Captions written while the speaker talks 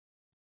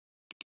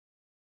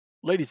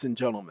Ladies and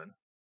gentlemen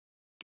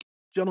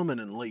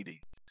and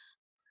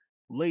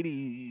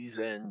ladies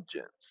and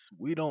gents,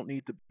 we don't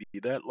need to be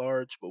that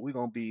large, but we're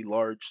going to be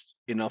large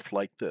enough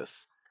like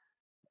this.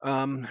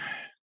 Um,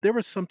 there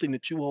is something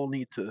that you all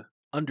need to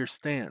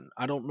understand.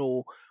 I don't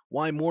know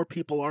why more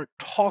people aren't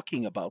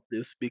talking about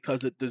this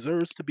because it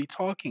deserves to be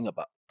talking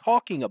about.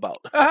 Talking about.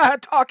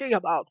 Talking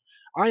about.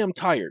 I am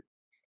tired.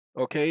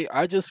 Okay.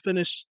 I just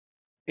finished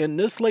in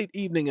this late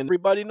evening, and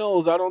everybody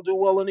knows I don't do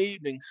well in the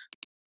evenings.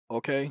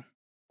 Okay.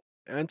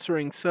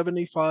 Answering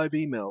 75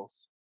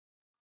 emails.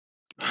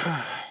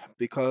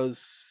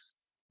 Because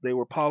they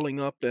were piling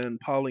up and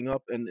piling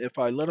up. And if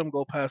I let them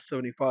go past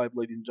 75,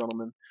 ladies and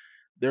gentlemen,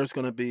 there's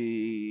going to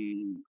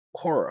be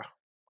horror.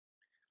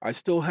 I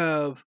still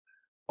have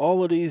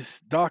all of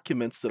these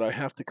documents that I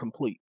have to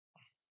complete,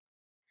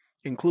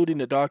 including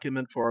the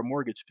document for our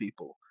mortgage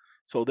people.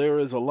 So there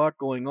is a lot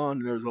going on.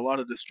 And there's a lot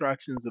of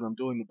distractions, and I'm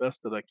doing the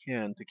best that I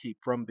can to keep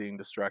from being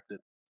distracted.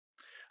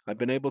 I've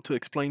been able to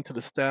explain to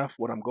the staff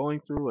what I'm going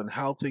through and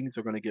how things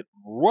are going to get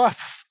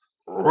rough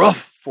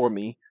for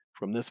me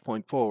from this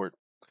point forward.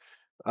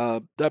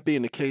 That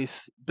being the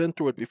case, been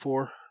through it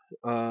before,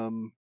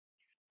 um,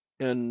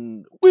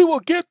 and we will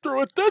get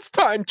through it this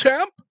time,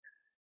 champ.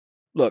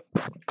 Look,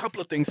 a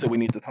couple of things that we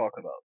need to talk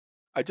about.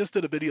 I just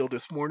did a video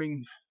this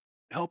morning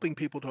helping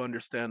people to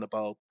understand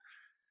about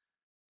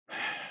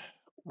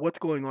what's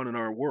going on in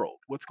our world,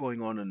 what's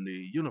going on in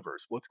the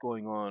universe, what's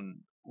going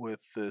on with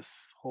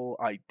this whole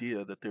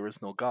idea that there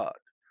is no God.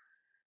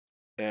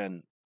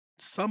 And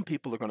some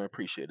people are going to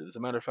appreciate it. As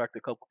a matter of fact,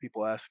 a couple of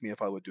people asked me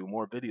if I would do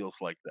more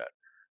videos like that.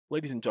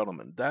 Ladies and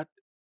gentlemen, that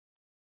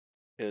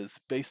is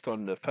based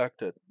on the fact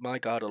that my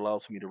God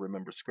allows me to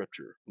remember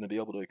scripture and to be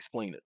able to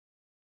explain it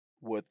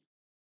with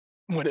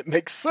when it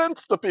makes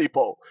sense to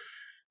people,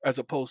 as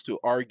opposed to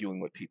arguing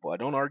with people. I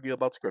don't argue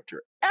about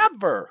scripture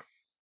ever.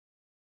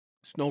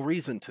 There's no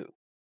reason to,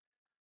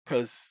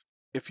 because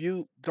if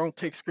you don't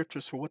take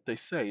scriptures for what they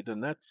say,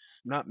 then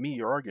that's not me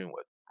you're arguing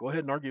with. Go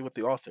ahead and argue with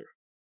the author.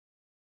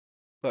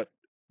 But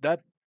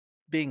that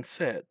being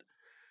said,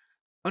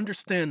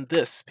 understand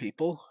this,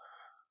 people.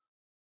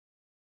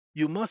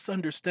 You must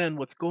understand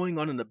what's going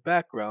on in the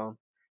background.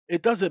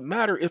 It doesn't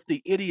matter if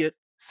the idiot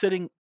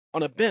sitting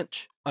on a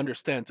bench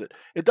understands it.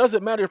 It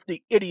doesn't matter if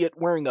the idiot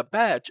wearing a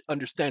badge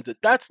understands it.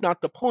 That's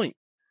not the point.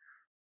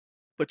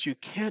 But you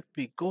can't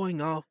be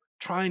going off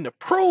trying to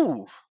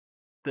prove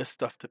this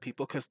stuff to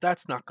people because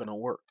that's not going to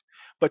work.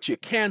 But you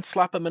can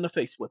slap them in the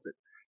face with it.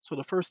 So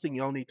the first thing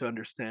y'all need to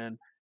understand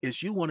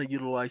is you want to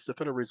utilize the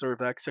Federal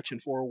Reserve Act, Section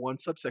 401,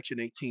 subsection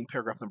 18,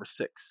 paragraph number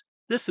 6.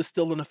 This is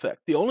still in effect.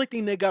 The only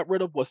thing they got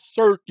rid of was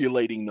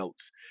circulating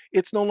notes.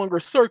 It's no longer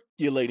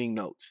circulating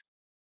notes.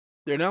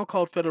 They're now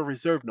called Federal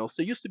Reserve notes.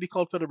 They used to be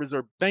called Federal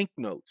Reserve Bank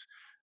notes.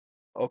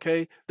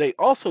 Okay? They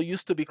also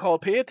used to be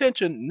called, pay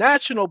attention,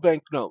 national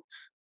bank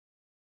notes.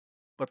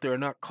 But they're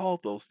not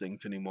called those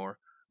things anymore.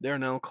 They're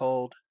now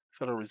called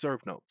Federal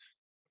Reserve notes.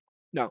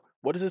 Now,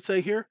 what does it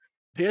say here?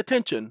 Pay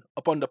attention.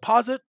 Upon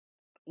deposit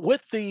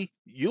with the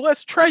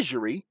U.S.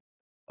 Treasury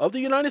of the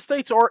United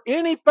States or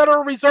any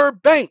Federal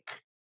Reserve Bank,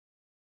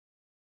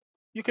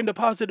 you can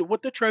deposit it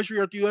with the Treasury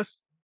or the U.S.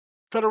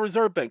 Federal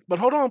Reserve Bank. But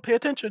hold on, pay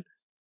attention.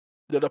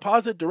 The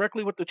deposit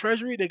directly with the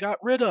Treasury, they got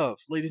rid of,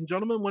 ladies and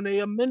gentlemen, when they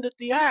amended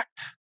the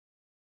act.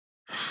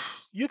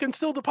 You can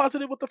still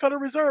deposit it with the Federal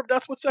Reserve.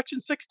 That's what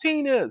Section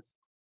 16 is.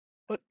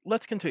 But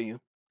let's continue.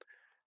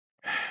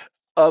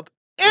 Of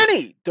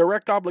any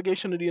direct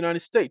obligation to the United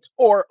States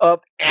or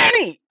of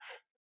any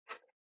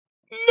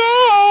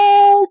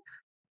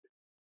notes,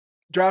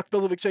 draft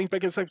bills of exchange,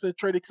 bank acceptances,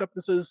 trade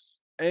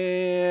acceptances,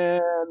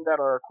 and that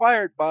are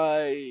acquired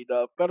by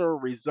the Federal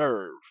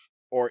Reserve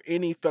or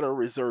any Federal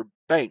Reserve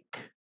Bank.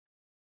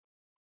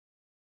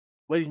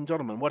 Ladies and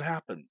gentlemen, what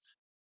happens?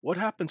 What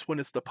happens when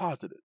it's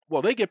deposited?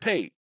 Well, they get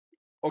paid.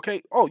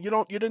 Okay. Oh, you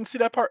didn't see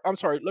that part? I'm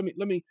sorry. Let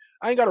me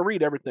I ain't gotta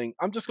read everything.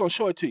 I'm just gonna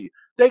show it to you.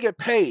 They get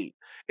paid.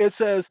 It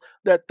says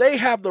that they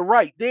have the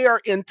right, they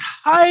are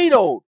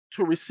entitled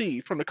to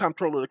receive from the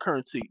comptroller of the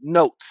currency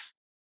notes.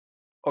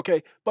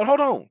 Okay, but hold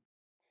on.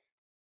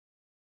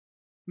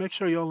 Make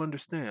sure y'all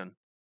understand.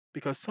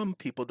 Because some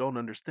people don't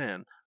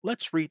understand.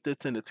 Let's read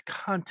this in its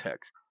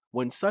context.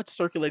 When such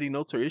circulating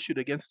notes are issued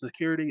against the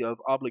security of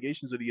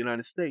obligations of the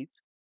United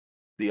States,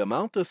 the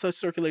amount of such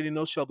circulating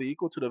notes shall be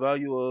equal to the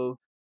value of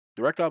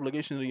direct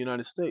obligations of the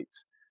United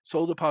States,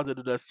 so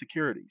deposited as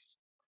securities.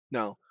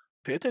 Now,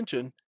 pay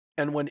attention.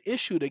 And when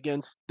issued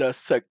against the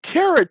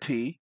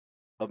security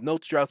of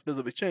notes, drafts, bills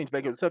of exchange,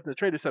 bank acceptance,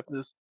 trade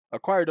acceptance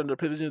acquired under the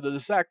provisions of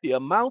this act, the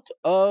amount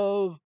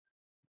of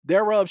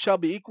thereof shall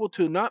be equal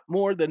to not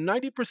more than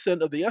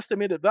 90% of the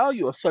estimated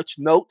value of such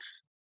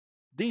notes.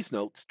 These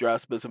notes,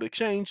 drafts, bills of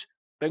exchange,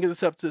 bank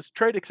acceptances,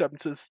 trade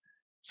acceptances,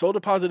 so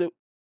deposited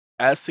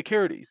as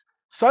securities.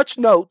 Such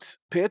notes,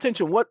 pay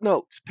attention, what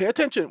notes? Pay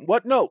attention,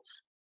 what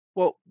notes?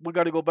 Well, we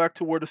got to go back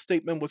to where the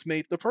statement was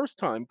made the first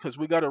time because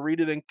we got to read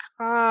it in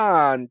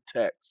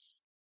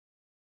context.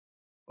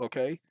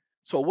 Okay?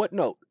 So, what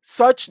note?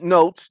 Such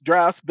notes,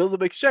 drafts, bills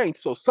of exchange.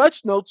 So,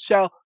 such notes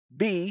shall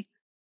be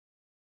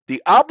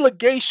The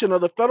obligation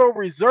of the Federal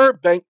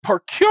Reserve Bank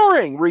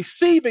procuring,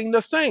 receiving the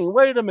same.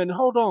 Wait a minute,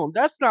 hold on.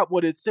 That's not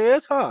what it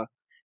says, huh?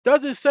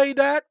 Does it say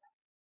that?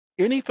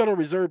 Any Federal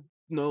Reserve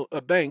no, a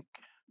bank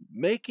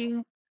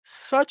making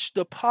such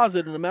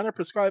deposit in the manner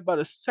prescribed by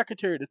the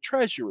Secretary of the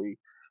Treasury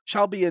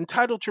shall be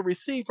entitled to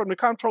receive from the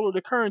comptroller of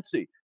the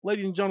currency.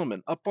 Ladies and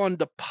gentlemen, upon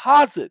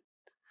deposit,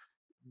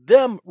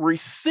 them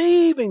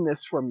receiving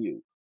this from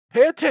you,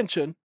 pay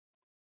attention.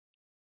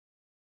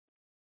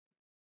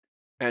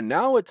 And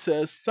now it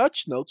says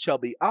such notes shall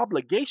be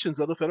obligations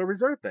of the Federal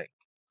Reserve Bank.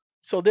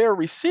 So they're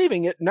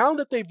receiving it. Now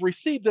that they've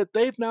received it,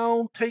 they've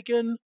now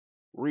taken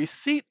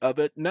receipt of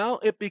it. Now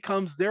it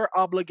becomes their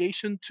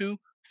obligation to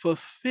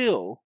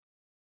fulfill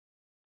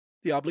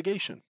the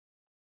obligation.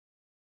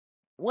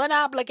 What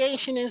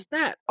obligation is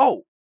that?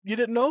 Oh, you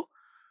didn't know?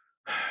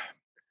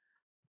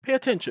 Pay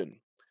attention.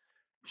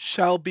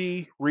 Shall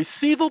be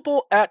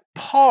receivable at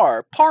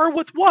par. Par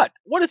with what?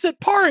 What is it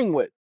parring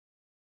with?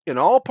 In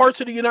all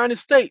parts of the United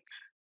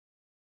States.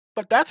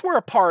 But that's where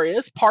a par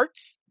is.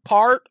 Parts,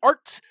 par,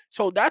 arts.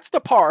 So that's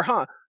the par,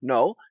 huh?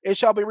 No, it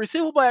shall be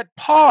receivable at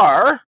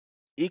par,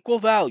 equal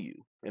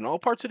value, in all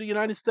parts of the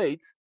United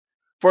States,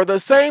 for the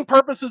same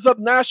purposes of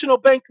national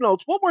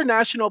banknotes. What were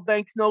national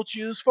banknotes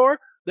used for?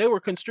 They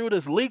were construed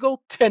as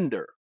legal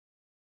tender.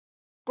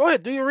 Go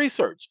ahead, do your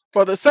research.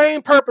 For the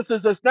same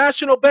purposes as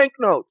national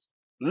banknotes,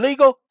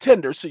 legal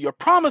tender. So your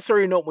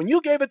promissory note, when you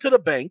gave it to the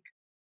bank,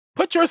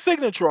 put your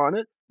signature on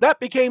it, that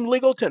became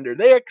legal tender.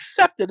 They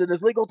accepted it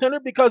as legal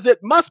tender because it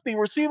must be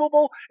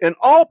receivable in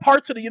all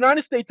parts of the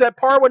United States at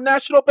par with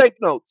national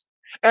banknotes.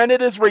 And it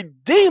is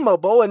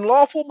redeemable in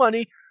lawful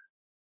money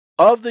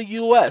of the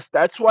U.S.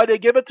 That's why they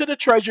give it to the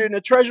Treasury, and the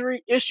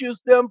Treasury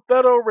issues them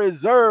Federal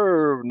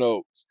Reserve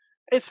notes.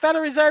 Is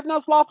Federal Reserve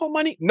notes lawful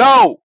money?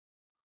 No.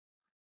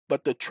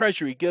 But the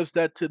Treasury gives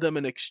that to them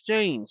in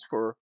exchange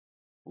for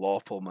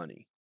lawful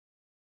money.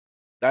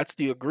 That's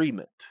the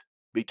agreement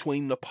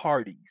between the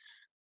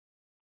parties.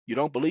 You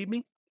don't believe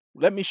me?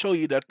 Let me show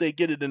you that they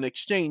get it in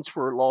exchange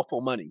for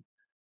lawful money.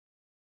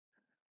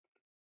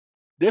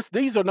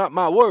 These are not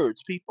my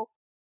words, people.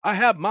 I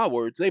have my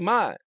words, they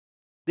mine.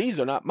 These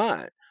are not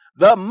mine.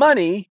 The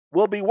money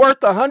will be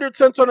worth 100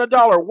 cents on a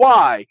dollar.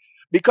 Why?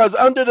 Because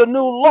under the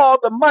new law,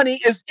 the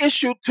money is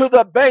issued to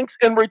the banks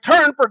in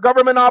return for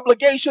government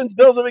obligations,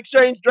 bills of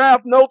exchange,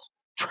 draft notes,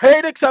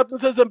 trade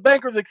acceptances, and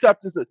bankers'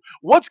 acceptances.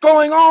 What's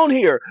going on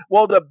here?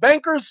 Well, the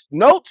bankers'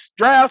 notes,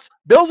 drafts,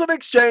 bills of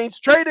exchange,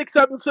 trade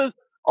acceptances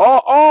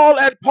are all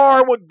at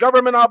par with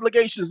government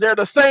obligations. They're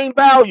the same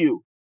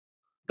value.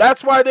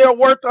 That's why they're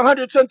worth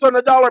 100 cents on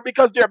a dollar,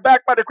 because they're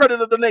backed by the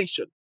credit of the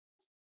nation.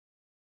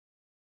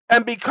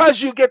 And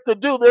because you get to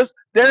do this,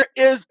 there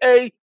is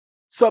a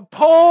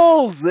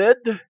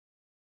supposed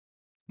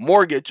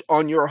mortgage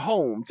on your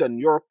homes and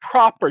your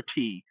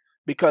property,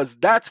 because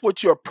that's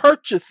what you're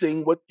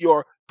purchasing with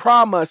your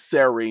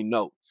promissory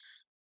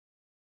notes.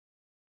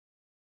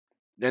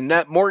 And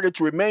that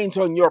mortgage remains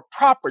on your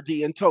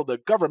property until the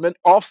government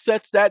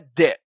offsets that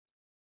debt.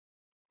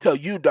 Till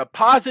you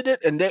deposit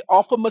it and they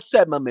offer a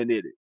settlement in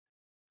it.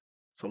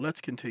 So let's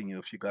continue,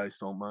 if you guys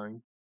don't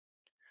mind.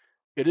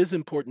 It is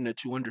important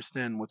that you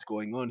understand what's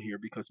going on here,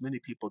 because many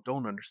people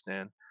don't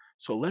understand.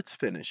 So let's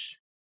finish.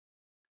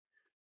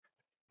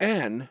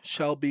 And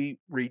shall be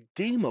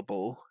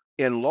redeemable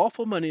in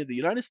lawful money of the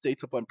United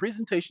States upon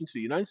presentation to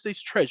the United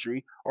States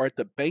Treasury or at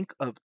the bank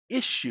of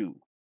issue.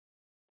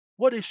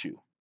 What issue?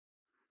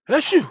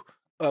 Issue!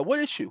 What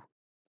issue?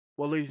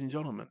 Well, ladies and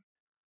gentlemen,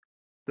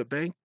 the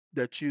bank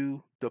that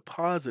you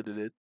deposited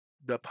it,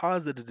 the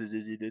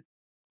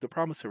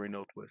promissory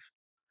note with.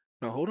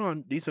 Now, hold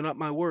on. These are not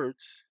my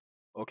words.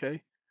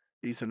 Okay?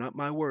 These are not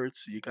my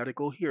words. You got to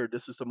go here.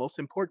 This is the most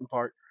important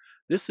part.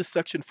 This is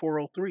Section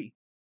 403.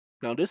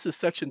 Now, this is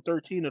Section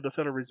 13 of the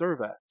Federal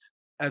Reserve Act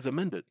as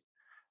amended.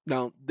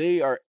 Now,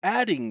 they are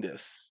adding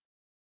this.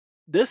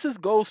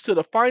 Goes to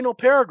the final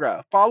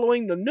paragraph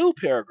following the new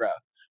paragraph.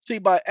 See,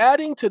 by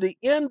adding to the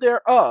end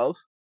thereof,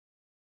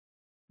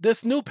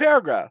 this new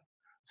paragraph,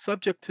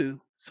 subject to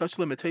such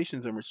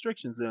limitations and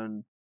restrictions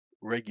and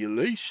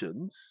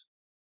regulations.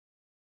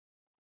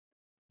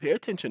 Pay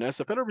attention. As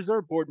the Federal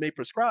Reserve Board may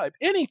prescribe,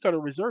 any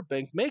Federal Reserve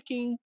Bank may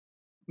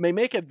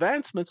make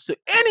advancements to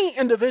any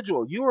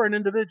individual. You are an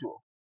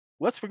individual.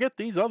 Let's forget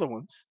these other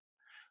ones.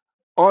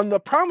 On the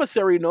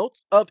promissory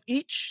notes of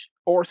each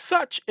or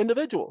such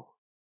individual.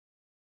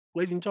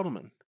 Ladies and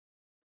gentlemen,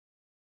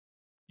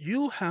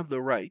 you have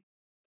the right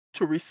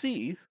to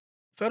receive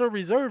Federal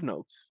Reserve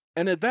notes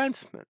and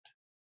advancement.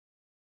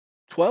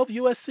 12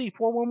 USC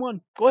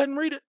 411. Go ahead and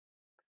read it.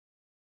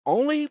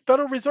 Only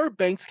Federal Reserve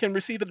banks can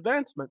receive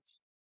advancements.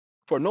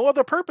 For no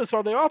other purpose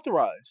are they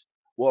authorized.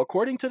 Well,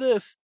 according to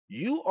this,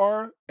 you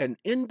are an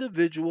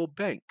individual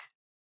bank.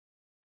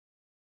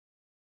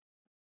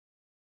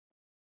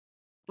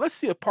 Let's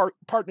see if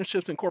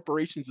partnerships and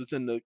corporations is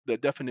in the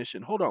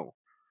definition. Hold on.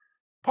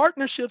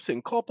 Partnerships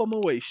and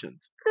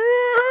corporations.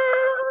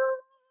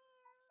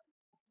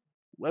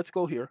 Let's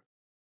go here.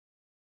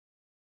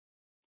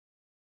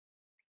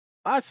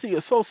 I see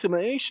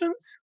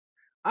associations.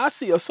 I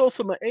see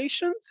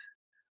associations.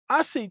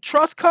 I see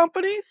trust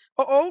companies.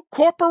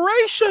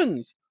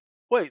 Corporations.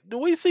 Wait, do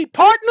we see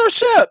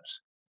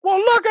partnerships? Well,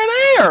 look at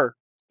here.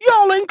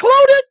 Y'all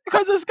included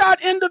because it's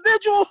got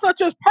individuals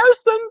such as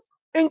persons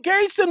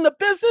engaged in the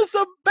business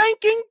of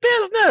banking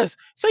business.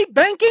 See,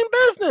 banking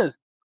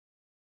business.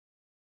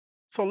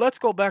 So let's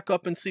go back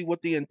up and see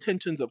what the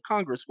intentions of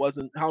Congress was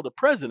and how the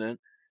president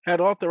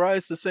had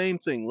authorized the same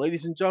thing.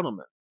 Ladies and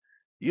gentlemen,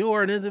 you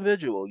are an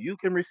individual. You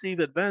can receive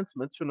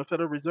advancements from the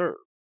Federal Reserve.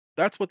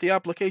 That's what the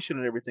application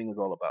and everything is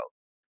all about.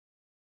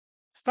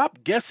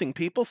 Stop guessing,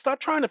 people. Stop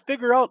trying to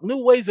figure out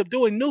new ways of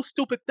doing new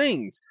stupid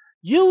things.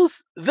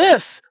 Use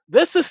this.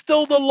 This is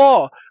still the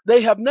law.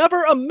 They have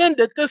never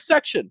amended this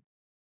section.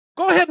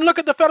 Go ahead and look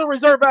at the Federal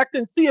Reserve Act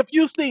and see if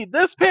you see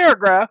this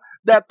paragraph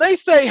that they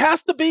say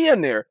has to be in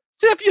there.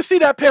 See if you see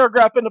that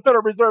paragraph in the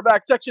Federal Reserve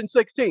Act, section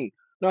 16.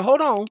 Now,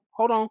 hold on,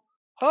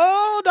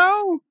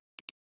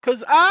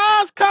 because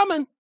I's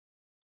coming.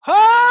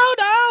 Hold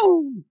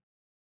on,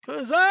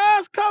 because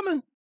I's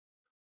coming.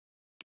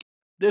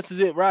 This is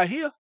it right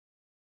here.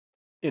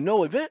 In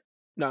no event.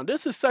 Now,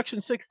 this is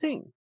section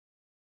 16.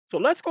 So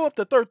let's go up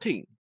to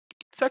 13.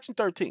 Section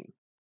 13.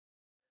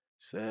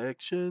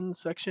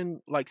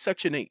 Like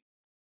section 8.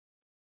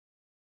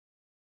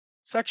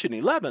 Section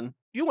 11,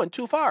 you went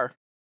too far.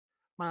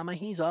 Mama,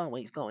 he's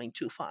always going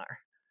too far.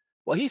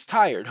 Well, he's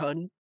tired,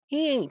 honey.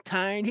 He ain't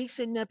tired. He's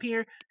sitting up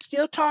here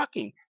still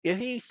talking. If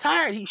he's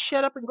tired, he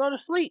shut up and go to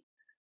sleep.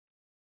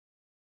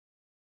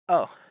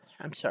 Oh,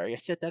 I'm sorry. I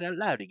said that out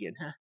loud again,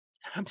 huh?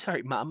 I'm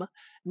sorry, Mama.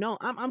 No,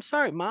 I'm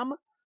sorry, Mama.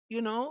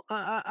 You know,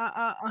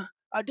 I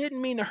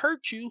didn't mean to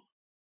hurt you.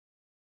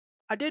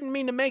 I didn't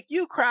mean to make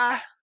you cry.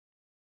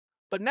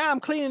 But now I'm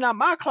cleaning out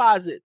my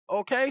closet,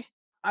 okay?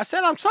 I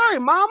said I'm sorry,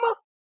 Mama.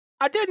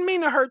 I didn't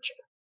mean to hurt you.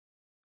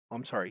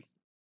 I'm sorry.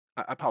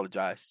 I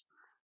apologize.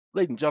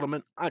 Ladies and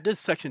gentlemen, this is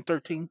section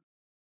 13.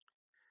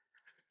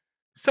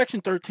 Section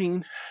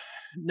 13.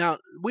 Now,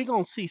 we're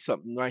going to see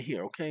something right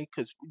here, okay?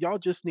 Because y'all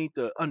just need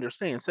to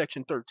understand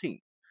section 13.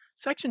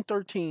 Section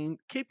 13,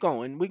 keep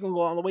going. We're going to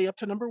go all the way up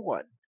to number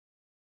 1.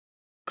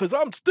 Because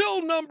I'm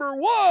still number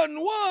 1.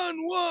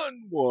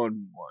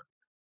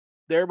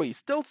 There we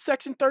still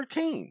section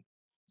 13.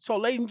 So,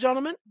 ladies and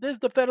gentlemen, this is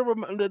the Federal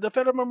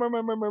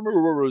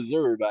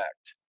Reserve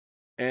Act.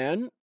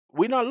 And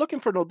we're not looking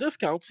for no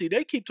discounts. See,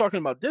 they keep talking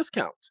about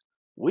discounts.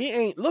 We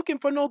ain't looking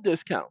for no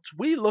discounts.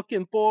 We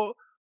looking for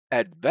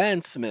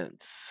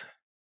advancements.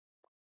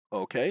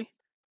 Okay?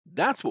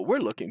 That's what we're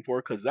looking for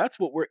because that's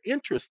what we're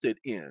interested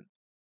in.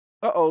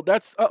 We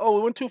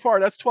went too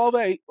far. That's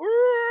 12A.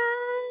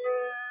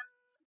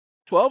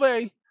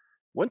 12A.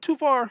 Went too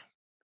far.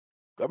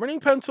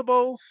 Governing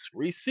principles,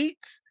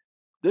 receipts.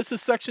 This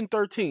is section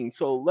 13.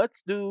 So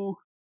let's do.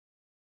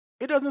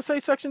 It doesn't say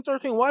section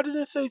 13. Why did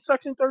it say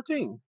section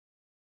 13?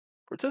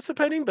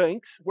 Participating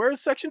banks.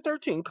 Where's section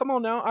 13? Come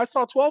on now. I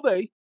saw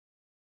 12A.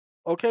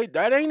 Okay,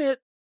 that ain't it.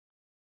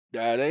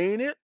 That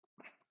ain't it.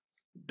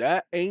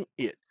 That ain't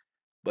it.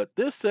 But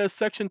this says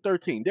section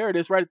 13. There it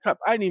is right at the top.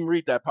 I didn't even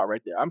read that part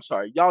right there. I'm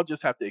sorry. Y'all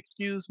just have to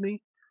excuse me.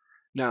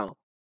 Now,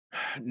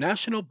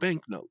 national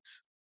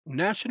banknotes.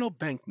 National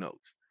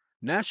banknotes.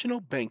 National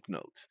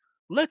banknotes.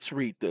 Let's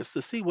read this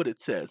to see what it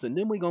says, and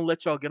then we're going to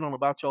let y'all get on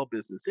about y'all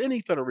business.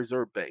 Any Federal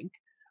Reserve Bank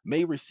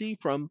may receive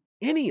from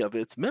any of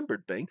its member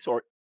banks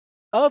or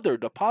other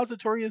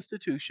depository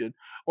institution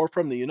or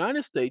from the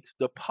United States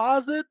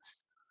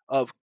deposits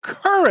of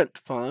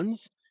current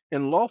funds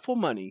in lawful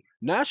money,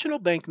 national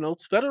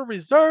banknotes, Federal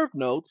Reserve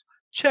notes,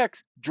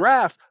 checks,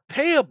 drafts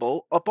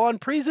payable upon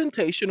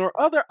presentation or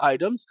other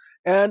items,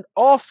 and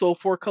also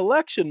for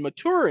collection,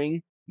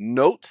 maturing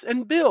notes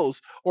and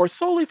bills, or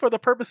solely for the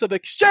purpose of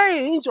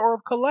exchange or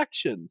of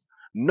collections.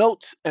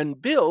 Notes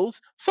and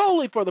bills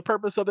solely for the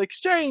purpose of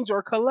exchange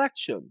or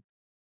collection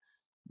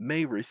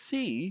may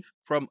receive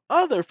from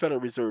other Federal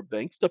Reserve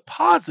banks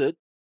deposit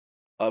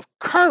of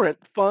current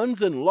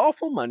funds in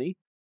lawful money,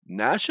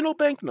 national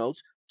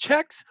banknotes,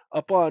 checks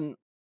upon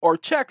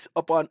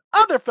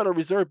other Federal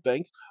Reserve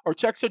banks or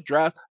checks or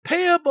drafts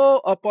payable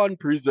upon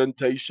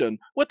presentation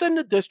within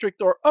the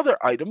district or other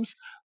items,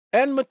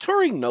 and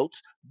maturing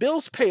notes,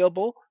 bills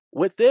payable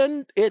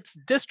within its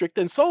district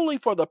and solely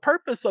for the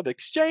purpose of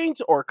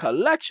exchange or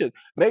collection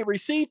may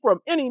receive from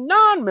any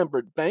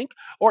non-membered bank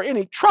or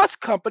any trust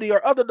company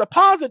or other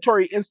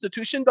depository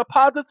institution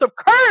deposits of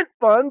current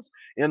funds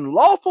in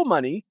lawful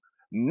monies,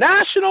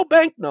 national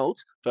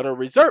banknotes, Federal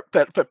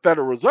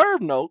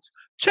Reserve notes,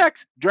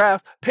 checks,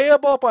 drafts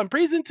payable upon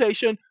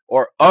presentation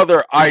or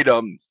other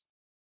items,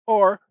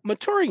 or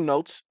maturing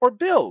notes or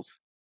bills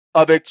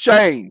of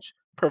exchange,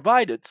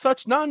 provided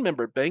such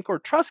non-member bank or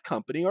trust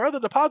company or other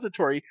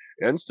depository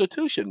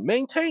institution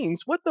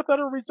maintains with the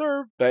Federal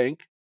Reserve Bank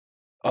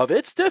of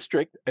its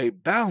district a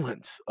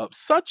balance of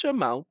such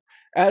amount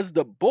as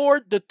the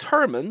board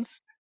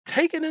determines,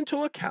 taken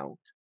into account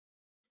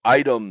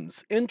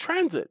items in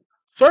transit,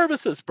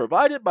 services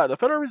provided by the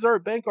Federal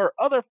Reserve Bank, or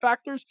other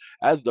factors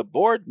as the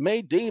board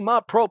may deem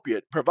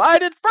appropriate,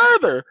 provided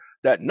further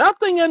that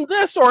nothing in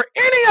this or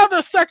any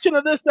other section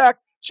of this act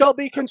shall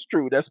be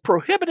construed as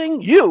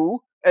prohibiting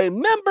you, a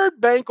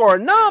membered bank or a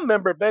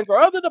non-membered bank or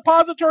other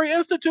depository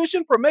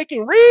institution, from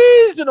making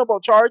reasonable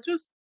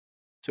charges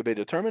to be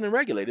determined and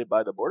regulated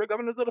by the Board of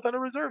Governors of the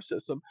Federal Reserve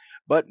System,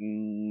 but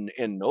in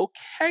no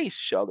case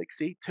shall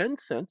exceed 10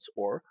 cents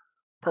or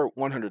per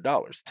 $100.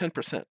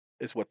 10%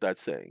 is what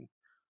that's saying,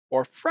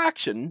 or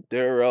fraction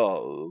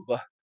thereof,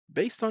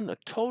 based on the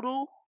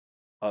total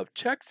of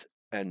checks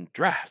and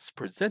drafts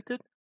presented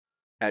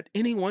at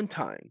any one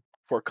time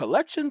for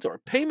collections or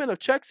payment of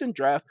checks and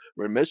draft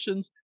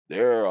remissions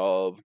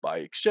thereof by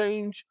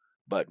exchange,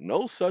 but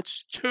no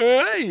such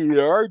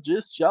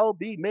charges shall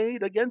be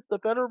made against the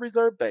Federal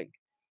Reserve Bank.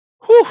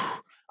 Whew!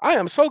 I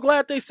am so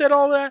glad they said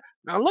all that.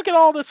 Now look at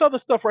all this other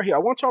stuff right here. I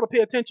want y'all to pay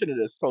attention to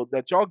this so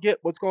that y'all get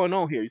what's going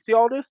on here. You see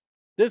all this?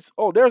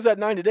 Oh, there's that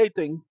 90-day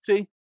thing.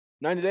 See?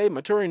 90-day,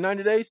 maturing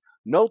 90 days,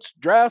 notes,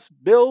 drafts,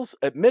 bills,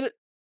 admitted,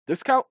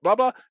 discount, blah,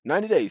 blah,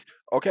 90 days.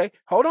 Okay,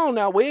 hold on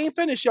now. We ain't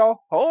finished,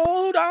 y'all.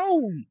 Hold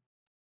on,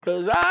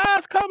 because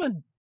I's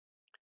coming.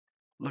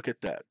 Look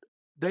at that.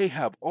 They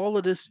have all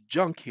of this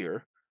junk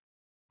here,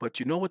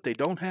 but you know what they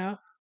don't have?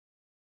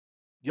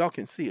 Y'all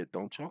can see it,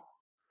 don't y'all?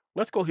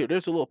 Let's go here.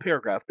 There's a little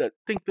paragraph that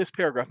think this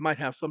paragraph might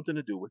have something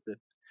to do with it.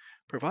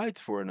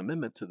 Provides for an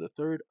amendment to the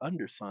third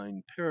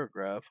undersigned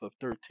paragraph of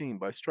 13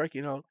 by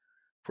striking out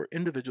for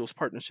individuals,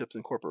 partnerships,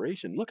 and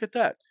corporations. Look at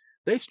that.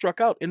 They struck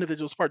out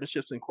individuals,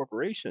 partnerships, and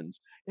corporations,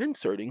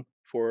 inserting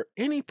for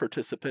any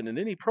participant in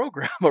any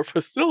program or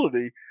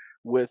facility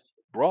with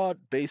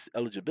broad-based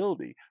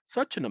eligibility.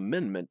 Such an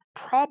amendment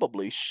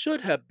probably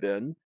should have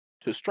been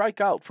to strike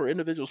out for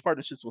individuals,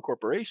 partnerships, and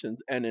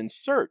corporations and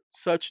insert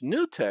such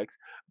new text,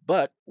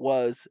 but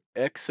was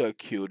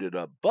executed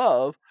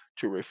above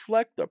to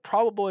reflect the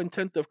probable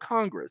intent of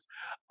Congress.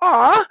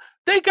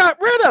 They got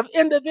rid of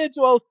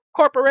individuals,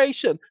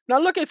 corporation. Now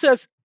look, it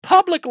says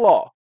public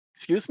law.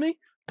 Excuse me?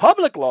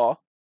 Public law.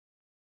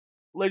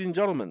 Ladies and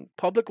gentlemen,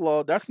 public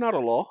law, that's not a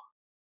law.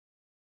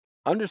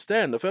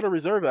 Understand, the Federal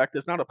Reserve Act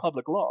is not a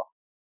public law.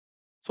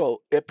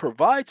 So it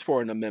provides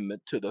for an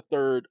amendment to the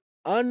third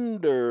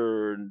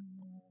undesignated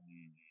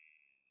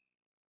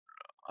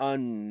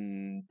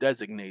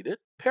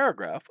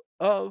paragraph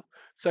of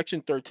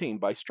Section 13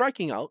 by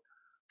striking out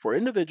for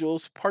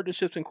individuals,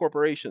 partnerships, and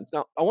corporations.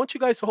 Now, I want you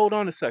guys to hold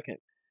on a second.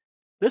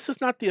 This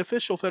is not the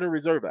official Federal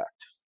Reserve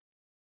Act.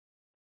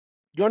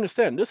 You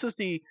understand? This is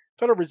the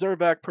Federal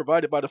Reserve Act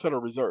provided by the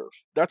Federal Reserve.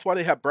 That's why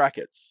they have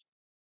brackets.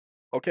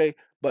 Okay?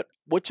 But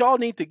what y'all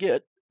need to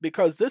get,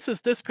 because this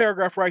is this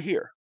paragraph right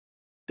here.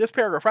 This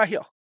paragraph right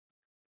here.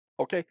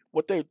 Okay?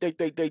 What they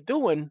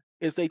doing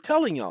is they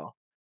telling y'all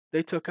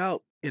they took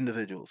out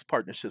individuals,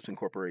 partnerships, and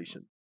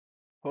corporations.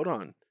 Hold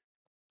on.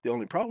 The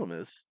only problem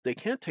is they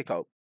can't take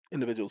out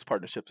individuals,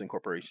 partnerships, and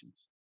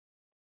corporations.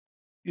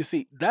 You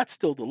see, that's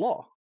still the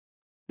law.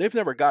 They've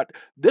never got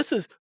this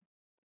is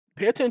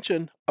pay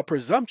attention, a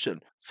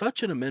presumption.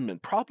 Such an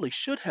amendment probably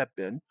should have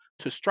been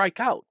to strike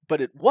out, but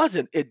it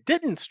wasn't. It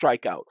didn't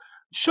strike out.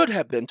 Should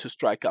have been to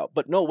strike out.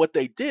 But no, what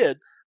they did,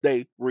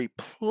 they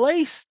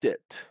replaced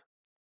it,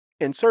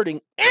 inserting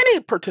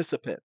any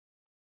participant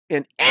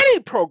in any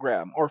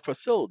program or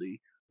facility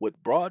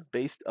with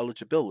broad-based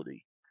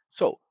eligibility.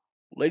 So,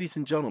 ladies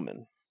and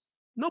gentlemen,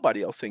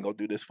 nobody else ain't gonna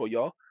do this for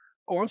y'all.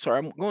 Oh, I'm sorry,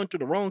 I'm going through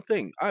the wrong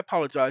thing. I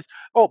apologize.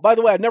 Oh, by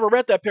the way, I never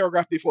read that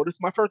paragraph before. This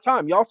is my first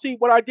time. Y'all see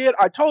what I did?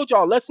 I told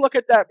y'all, let's look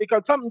at that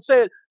because something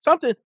said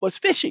something was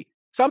fishy.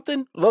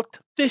 Something looked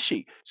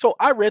fishy. So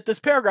I read this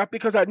paragraph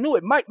because I knew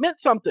it might meant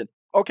something.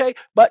 Okay,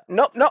 but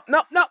nope, nope,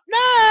 nope, nope,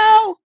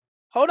 no.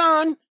 Hold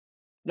on.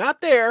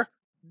 Not there.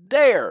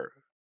 There.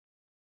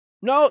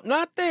 No,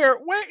 not there.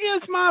 Where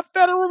is my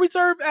Federal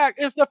Reserve Act?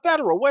 It's the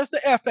federal. Where's the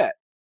F at?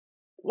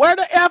 Where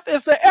the F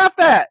is the F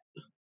at?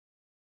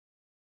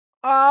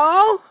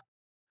 Oh,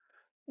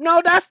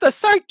 no, that's the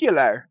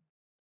circular.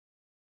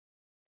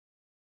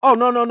 Oh,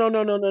 no, no, no,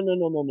 no, no, no, no,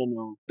 no, no, no,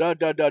 no. The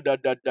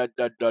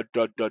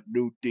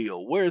New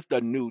Deal. Where's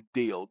the New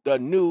Deal? The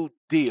New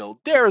Deal.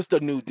 There's the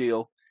New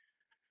Deal.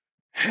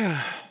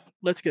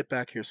 Let's get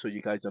back here so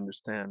you guys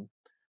understand.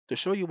 To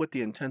show you what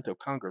the intent of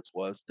Congress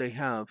was, they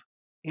have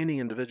any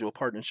individual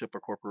partnership or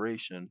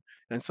corporation,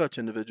 and such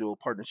individual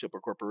partnership or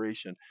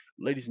corporation.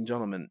 Ladies and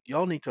gentlemen,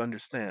 y'all need to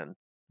understand.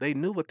 They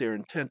knew what their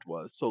intent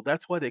was, so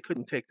that's why they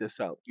couldn't take this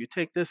out. You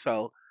take this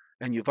out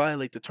and you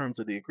violate the terms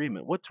of the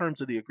agreement. What terms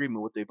of the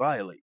agreement would they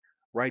violate?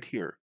 Right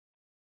here.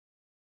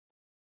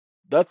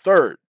 The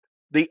third,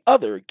 the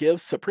other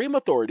gives supreme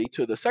authority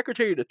to the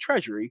Secretary of the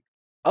Treasury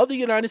of the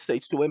United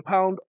States to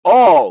impound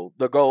all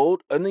the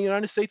gold in the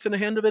United States in the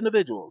hand of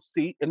individuals.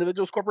 See,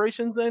 individuals,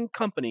 corporations, and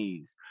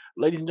companies.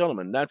 Ladies and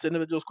gentlemen, that's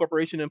individuals,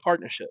 corporations, and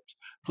partnerships.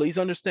 Please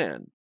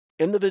understand,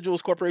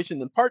 individuals,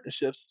 corporations, and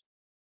partnerships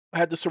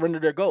had to surrender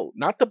their gold,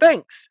 not the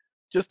banks.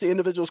 Just the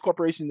individuals,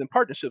 corporations, and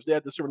partnerships, they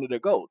had to surrender their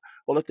gold.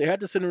 Well, if they had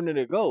to surrender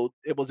their gold,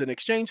 it was in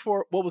exchange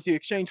for, what was the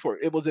exchange for?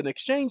 It was in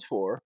exchange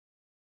for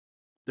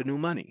the new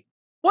money.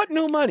 What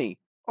new money?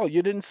 Oh,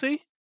 you didn't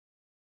see?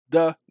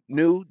 The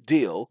New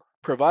Deal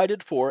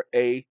provided for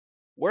a,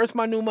 where's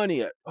my new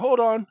money at? Hold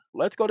on,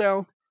 let's go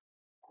down.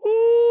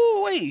 Ooh,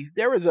 Ooh,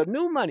 there is a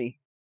new money.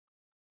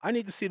 I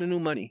need to see the new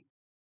money.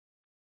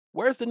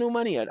 Where's the new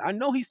money at? I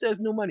know he says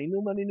new money,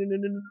 new money,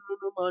 new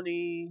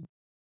money.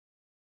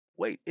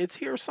 Wait, it's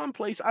here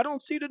someplace. I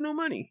don't see the new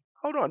money.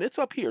 Hold on, it's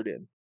up here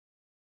then.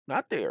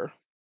 Not there.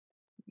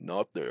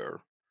 Not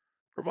there.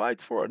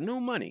 Provides for a new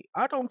money.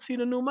 I don't see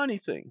the new money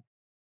thing.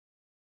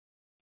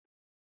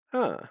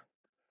 Huh.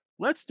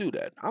 Let's do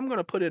that. I'm going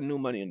to put in new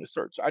money in the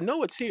search. I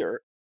know it's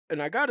here,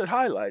 and I got it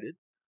highlighted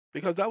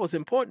because that was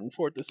important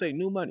for it to say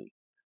new money.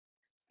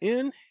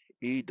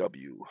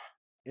 NEWMONEY.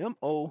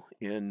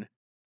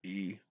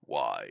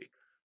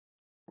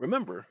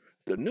 Remember,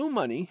 the new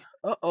money,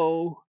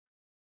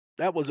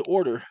 that was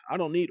order. I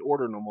don't need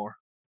order no more.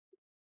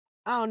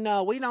 Oh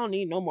no, we don't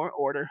need no more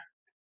order.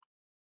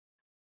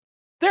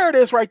 There it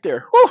is right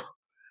there. Whew.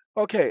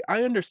 Okay,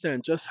 I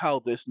understand just how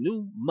this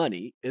new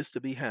money is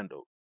to be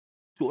handled.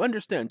 To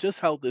understand just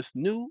how this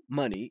new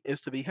money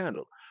is to be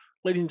handled.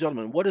 Ladies and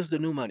gentlemen, what is the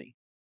new money?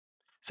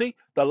 See,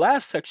 the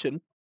last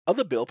section of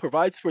the bill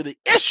provides for the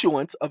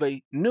issuance of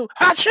a new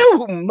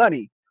hachoo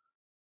money.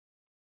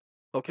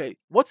 Okay,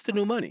 what's the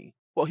new money?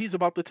 Well, he's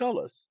about to tell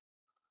us.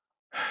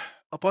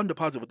 Upon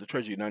deposit with the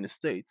Treasury of the United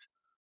States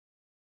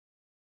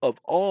of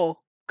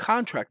all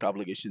contract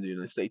obligations in the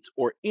United States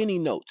or any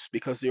notes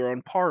because they're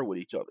on par with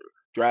each other.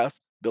 Drafts,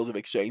 bills of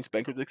exchange,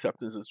 bankers'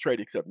 acceptances, trade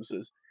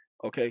acceptances,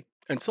 okay,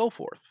 and so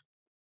forth.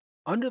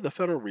 Under the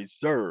Federal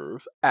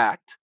Reserve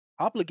Act,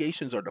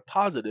 obligations are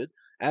deposited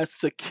as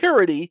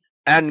security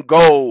and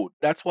gold.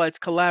 That's why it's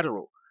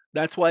collateral.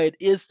 That's why it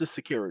is the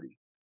security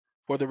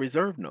for the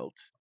reserve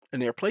notes.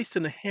 And they're placed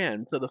in the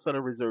hands of the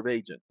Federal Reserve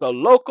agent, the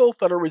local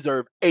Federal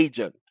Reserve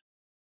agent.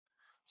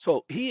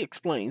 So he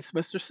explains,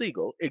 Mr.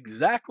 Siegel,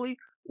 exactly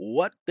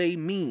what they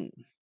mean.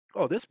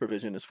 Oh, this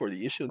provision is for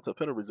the issuance of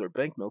Federal Reserve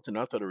bank notes and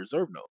not Federal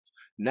Reserve notes.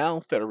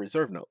 Now Federal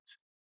Reserve notes.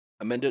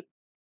 Amended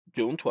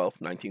June 12,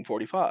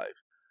 1945.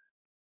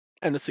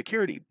 And the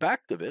security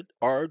backed of it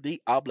are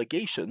the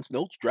obligations,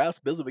 notes, drafts,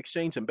 bills of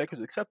exchange, and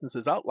bankers'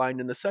 acceptances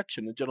outlined in the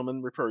section the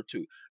gentleman referred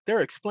to.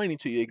 They're explaining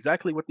to you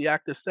exactly what the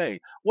act is saying.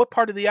 What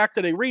part of the act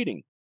are they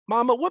reading?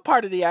 Mama, what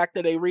part of the act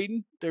are they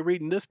reading? They're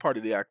reading this part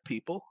of the act,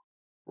 people,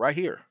 right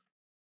here.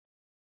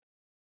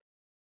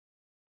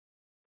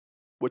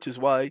 Which is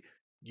why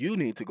you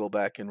need to go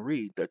back and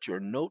read that your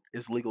note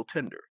is legal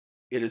tender.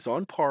 It is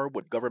on par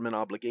with government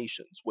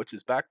obligations, which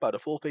is backed by the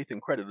full faith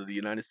and credit of the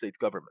United States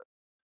government.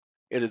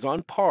 It is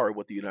on par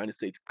with the United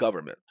States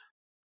government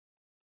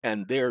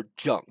and their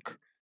junk.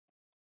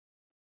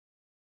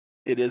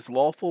 It is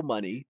lawful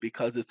money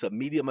because it's a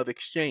medium of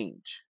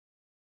exchange.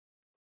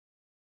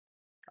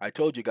 I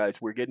told you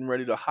guys we're getting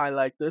ready to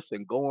highlight this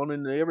and go on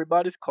into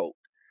everybody's coat.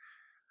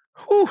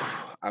 Whew,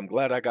 I'm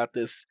glad I got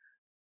this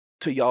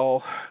to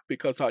y'all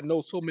because I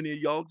know so many of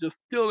y'all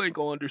just still ain't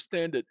gonna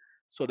understand it.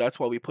 So that's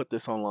why we put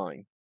this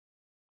online.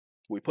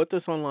 We put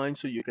this online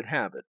so you could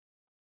have it.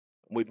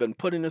 We've been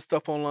putting this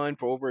stuff online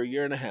for over a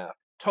year and a half.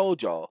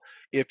 Told y'all,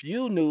 if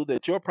you knew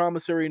that your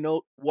promissory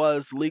note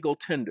was legal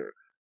tender,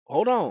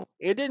 hold on,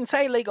 it didn't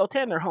say legal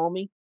tender,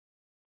 homie.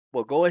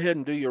 Well, go ahead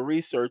and do your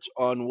research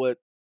on what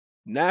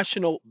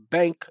national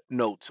bank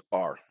notes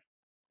are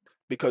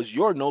because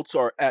your notes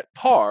are at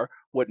par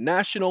with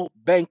national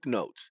bank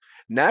notes.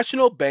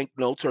 National bank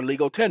notes are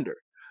legal tender.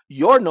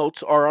 Your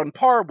notes are on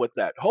par with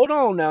that. Hold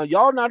on now,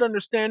 y'all not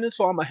understanding,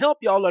 so I'm gonna help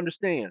y'all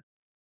understand.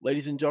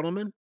 Ladies and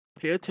gentlemen,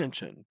 pay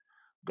attention.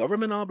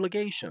 Government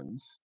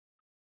obligations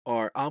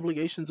are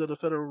obligations of the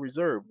Federal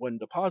Reserve when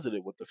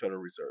deposited with the Federal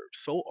Reserve.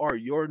 So are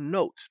your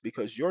notes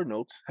because your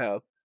notes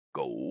have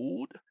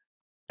gold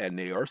and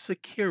they are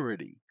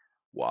security.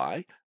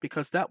 Why?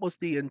 Because that was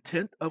the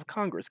intent of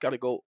Congress. Got to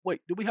go. Wait,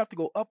 do we have to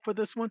go up for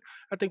this one?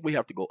 I think we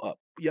have to go up.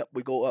 Yep,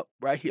 we go up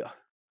right here.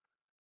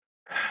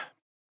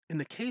 In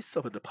the case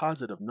of a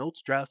deposit of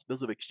notes, drafts,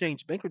 bills of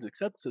exchange, bankers'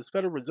 acceptances,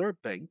 Federal Reserve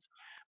banks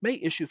may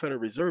issue Federal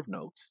Reserve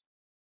notes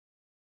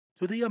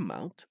to the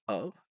amount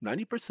of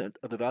 90%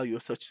 of the value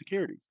of such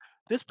securities.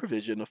 This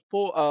provision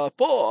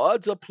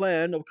affords a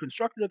plan of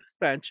constructive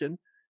expansion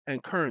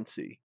and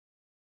currency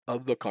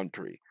of the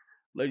country.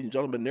 Ladies and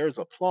gentlemen, there's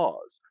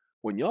applause.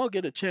 When y'all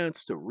get a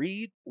chance to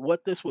read what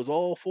this was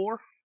all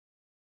for,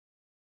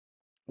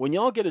 when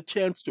y'all get a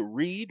chance to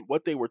read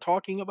what they were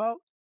talking about,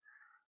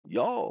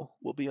 y'all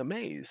will be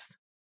amazed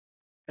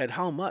at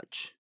how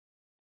much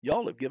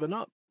y'all have given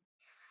up.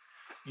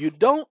 You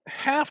don't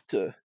have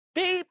to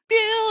be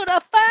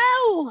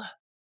beautiful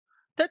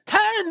to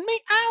turn me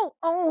out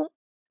on.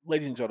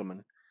 Ladies and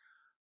gentlemen,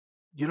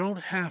 you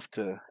don't have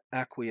to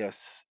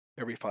acquiesce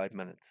every 5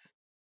 minutes.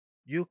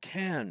 You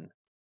can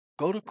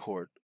go to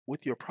court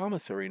with your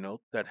promissory note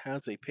that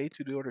has a pay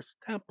to the order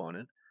stamp on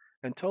it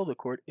and tell the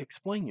court,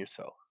 explain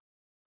yourself.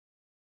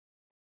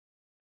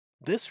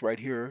 This right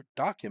here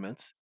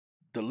documents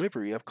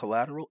delivery of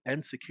collateral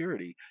and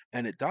security,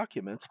 and it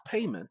documents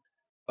payment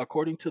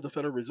according to the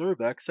Federal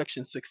Reserve Act,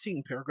 Section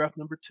 16, paragraph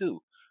number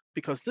 2.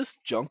 Because this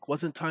junk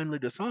wasn't timely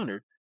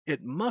dishonored,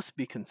 it must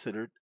be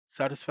considered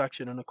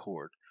satisfaction and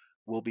accord.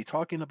 We'll be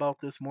talking about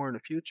this more in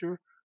the future,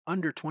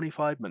 under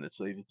 25 minutes,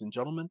 ladies and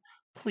gentlemen.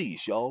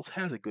 Please, y'all,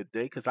 has a good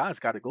day because I's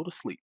got to go to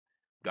sleep.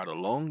 Got a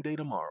long day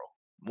tomorrow.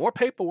 More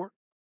paperwork.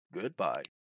 Goodbye.